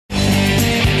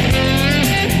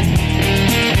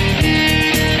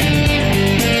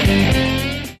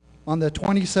on the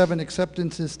 27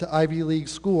 acceptances to Ivy League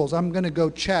schools. I'm going to go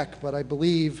check, but I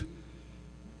believe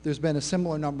there's been a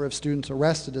similar number of students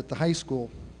arrested at the high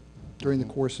school during the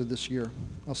course of this year.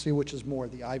 I'll see which is more,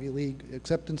 the Ivy League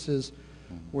acceptances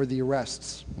or the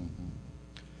arrests.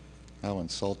 How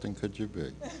insulting could you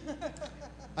be?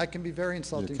 I can be very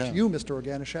insulting to can. you, Mr.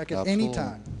 Organishak, at any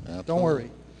time. Absolutely. Don't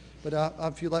worry. But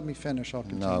if you let me finish, I'll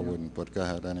continue. No, I wouldn't, but go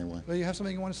ahead anyway. Well, you have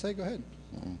something you want to say? Go ahead.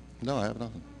 No, I have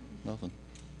nothing. Nothing.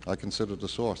 I consider the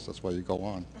source. That's why you go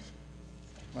on.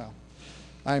 Well,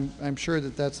 I'm sure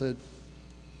that that's a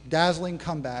dazzling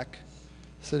comeback,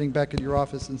 sitting back at your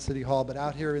office in City Hall, but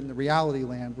out here in the reality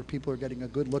land where people are getting a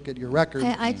good look at your record.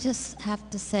 I just have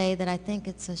to say that I think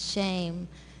it's a shame,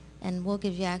 and we'll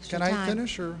give you extra time. Can I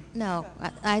finish, or? No,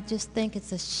 I just think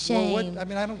it's a shame. Well, I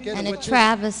mean, I don't get and it. a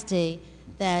travesty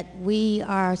that we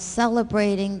are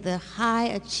celebrating the high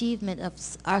achievement of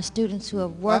our students who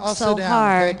have worked I'll so sit down,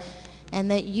 hard, okay? and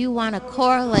that you want to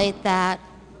correlate that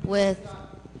with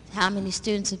how many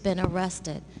students have been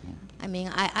arrested. I mean,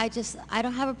 I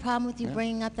don't have a problem with you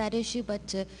bringing up that issue, but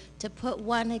to put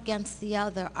one against the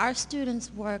other, our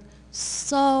students work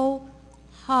so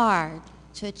hard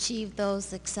to achieve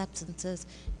those acceptances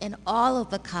in all of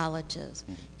the colleges.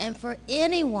 And for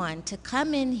anyone to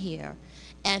come in here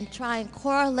and try and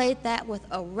correlate that with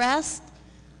arrest,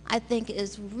 I think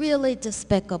is really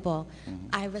despicable.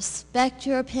 I respect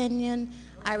your opinion.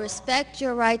 I respect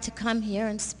your right to come here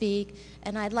and speak,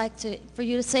 and I'd like for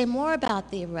you to say more about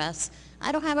the arrests.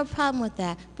 I don't have a problem with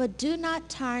that, but do not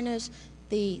tarnish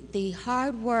the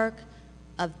hard work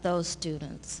of those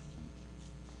students.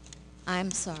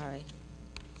 I'm sorry.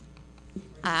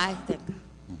 I think.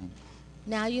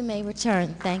 Now you may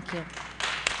return. Thank you.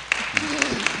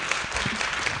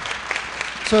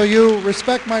 So you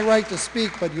respect my right to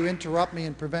speak, but you interrupt me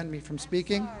and prevent me from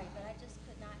speaking? I'm sorry, but I just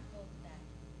could not hold that.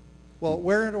 Well,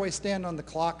 where do I stand on the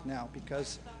clock now?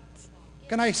 Because,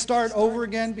 can I start over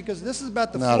again? Because this is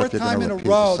about the fourth time in a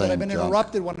row that I've been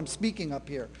interrupted when I'm speaking up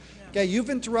here. Okay, you've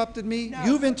interrupted me,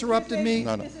 you've interrupted me,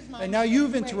 and now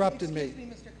you've interrupted me. Excuse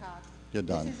me, Mr. Cox. You're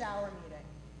done. This is our meeting.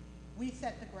 We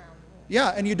set the ground rules.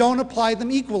 Yeah, and you don't apply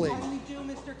them equally. And we do,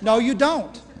 Mr. Cox. No, you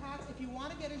don't. Mr. Cox, if you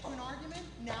want to get into an argument,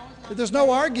 now is not But there's the no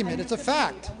time. argument, And it's a we could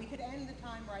fact. leave, and we could end the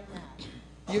time right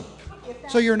now. You, If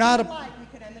that's so you're not what you like, we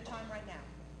could end the time right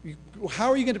now.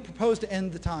 how are you going to propose to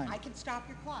end the time? I can stop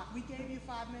your clock. We gave you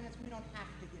 5 minutes. We don't have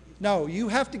to give you 5 No, you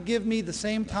have to give me the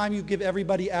same time you give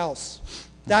everybody else.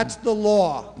 That's the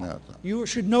law. No, You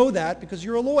should know that because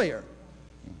you're a lawyer.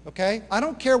 Okay? I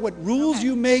don't care what rules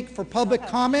you make for public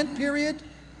comment, period,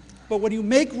 but when you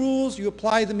make rules, you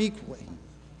apply them equally.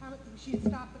 She had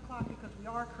stopped the clock because we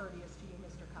are courteous to you,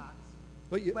 Mr. Cox.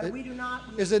 But we do not.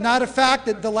 Is it not a fact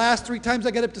that the last 3 times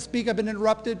I get up to speak, I've been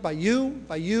interrupted by you,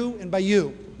 and by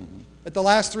you at the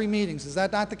last 3 meetings? Is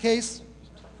that not the case?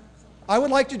 I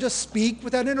would like to just speak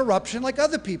without interruption like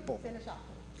other people. Finish up.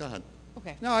 Go ahead.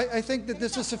 Okay. No, I think that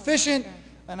this is sufficient,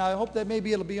 and I hope that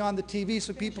maybe it'll be on the TV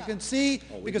so people can see,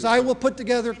 because I will put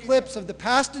together clips of the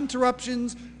past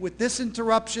interruptions with this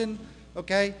interruption,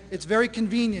 okay? It's very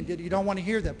convenient that you don't want to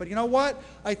hear that. But you know what?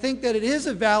 I think that it is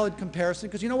a valid comparison,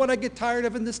 because you know what I get tired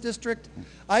of in this district?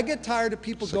 I get tired of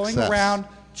people going around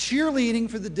cheerleading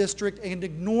for the district and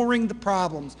ignoring the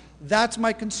problems. That's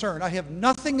my concern. I have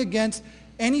nothing against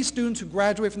any students who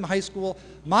graduate from the high school.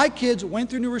 My kids went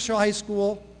through New Rochelle High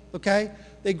School, okay?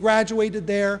 They graduated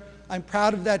there. I'm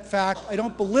proud of that fact. I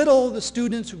don't belittle the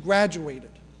students who graduated.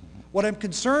 What I'm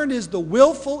concerned is the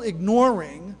willful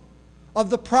ignoring of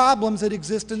the problems that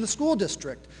exist in the school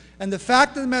district. And the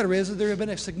fact of the matter is that there have been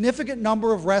a significant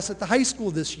number of arrests at the high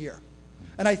school this year.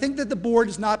 And I think that the board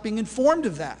is not being informed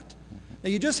of that. Now,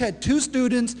 you just had 2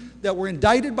 students that were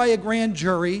indicted by a grand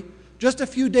jury just a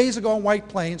few days ago in White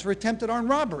Plains for attempted armed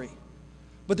robbery.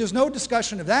 But there's no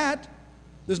discussion of that.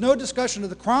 There's no discussion of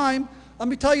the crime. Let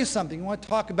me tell you something. You want to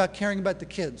talk about caring about the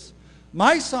kids.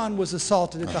 My son was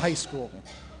assaulted at the high school,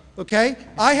 okay?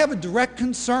 I have a direct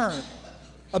concern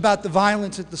about the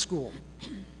violence at the school,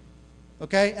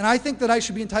 okay? And I think that I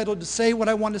should be entitled to say what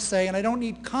I want to say, and I don't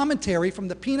need commentary from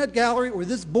the peanut gallery or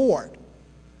this board,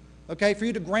 okay, for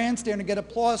you to grandstand and get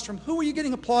applause from. Who are you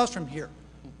getting applause from here?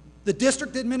 The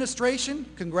district administration?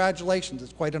 Congratulations,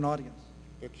 it's quite an audience.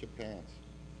 Fix your pants.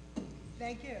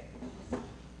 Thank you.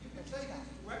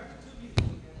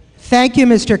 Thank you,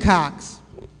 Mr. Cox.